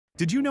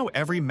Did you know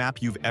every map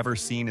you've ever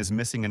seen is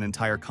missing an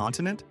entire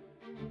continent?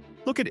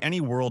 Look at any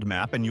world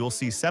map and you'll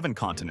see 7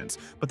 continents,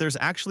 but there's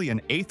actually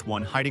an 8th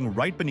one hiding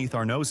right beneath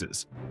our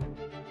noses.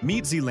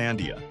 Meet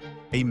Zealandia,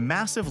 a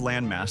massive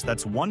landmass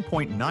that's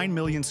 1.9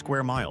 million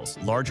square miles,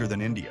 larger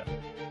than India.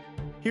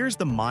 Here's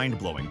the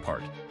mind-blowing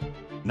part.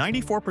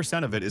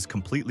 94% of it is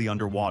completely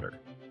underwater.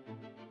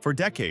 For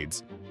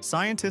decades,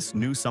 scientists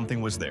knew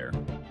something was there,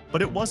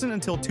 but it wasn't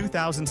until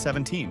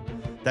 2017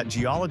 that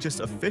geologists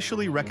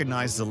officially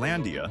recognized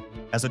Zealandia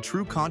as a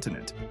true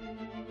continent.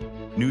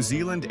 New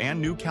Zealand and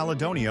New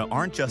Caledonia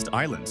aren't just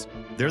islands,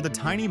 they're the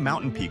tiny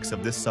mountain peaks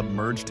of this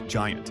submerged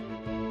giant.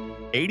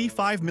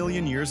 85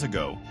 million years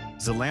ago,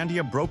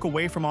 Zealandia broke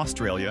away from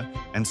Australia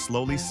and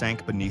slowly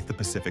sank beneath the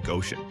Pacific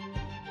Ocean.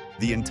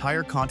 The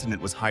entire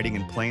continent was hiding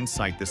in plain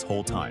sight this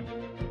whole time.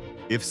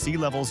 If sea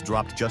levels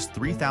dropped just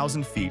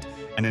 3,000 feet,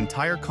 an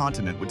entire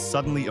continent would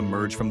suddenly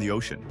emerge from the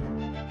ocean.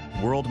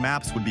 World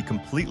maps would be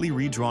completely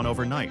redrawn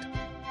overnight,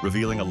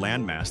 revealing a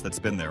landmass that's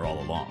been there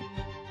all along.